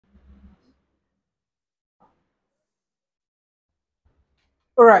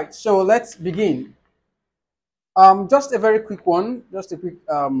All right, so let's begin. Just a very quick one, just a quick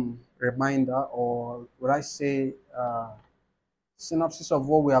reminder, or would I say synopsis of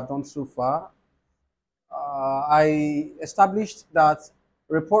what we have done so far. I established that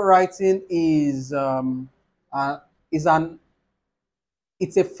report writing uh, is an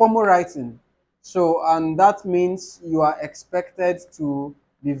it's a formal writing. So, and that means you are expected to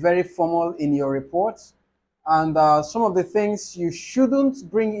be very formal in your reports. And some of the things you shouldn't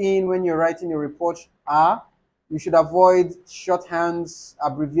bring in when you're writing your report are you should avoid shorthands,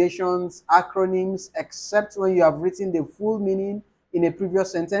 abbreviations, acronyms, except when you have written the full meaning in a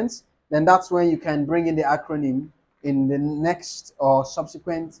previous sentence. Then that's when you can bring in the acronym in the next or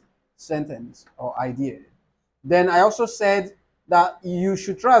subsequent sentence or idea. Then I also said that you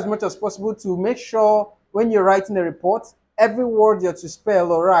should try as much as possible to make sure when you're writing a report, every word you're to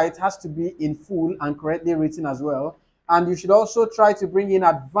spell or write has to be in full and correctly written as well. And you should also try to bring in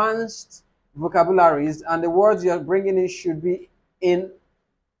advanced vocabularies, and the words you're bringing in should be in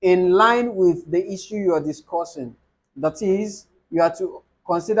line with the issue you're discussing. That is, you have to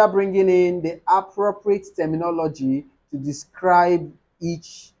consider bringing in the appropriate terminology to describe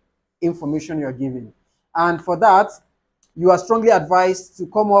each information you're giving. And for that, you are strongly advised to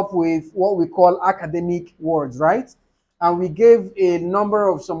come up with what we call academic words, right? And we gave a number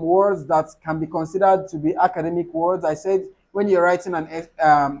of some words that can be considered to be academic words. I said when you're writing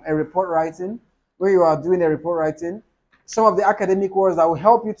a report writing, when you are doing a report writing, some of the academic words that will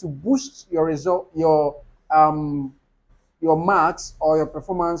help you to boost your result, your marks or your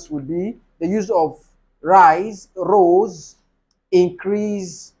performance would be the use of rise, rose,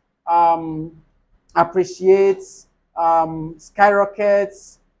 increase, appreciates,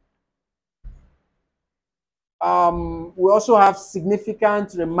 skyrockets. We also have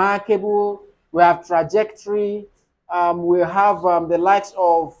significant, remarkable. We have trajectory. We have the likes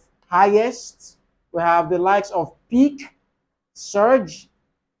of highest. We have the likes of peak, surge,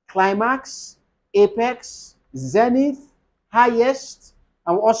 climax, apex, zenith, highest.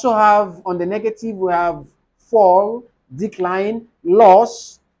 And we also have on the negative, we have fall, decline,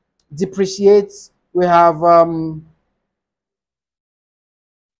 loss, depreciate. We have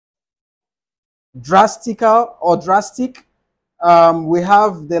drastical or drastic. We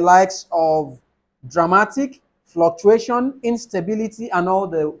have the likes of dramatic, fluctuation, instability, and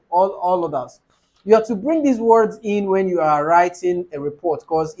all others. You have to bring these words in when you are writing a report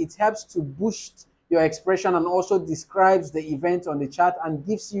because it helps to boost your expression and also describes the event on the chart and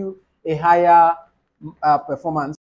gives you a higher performance.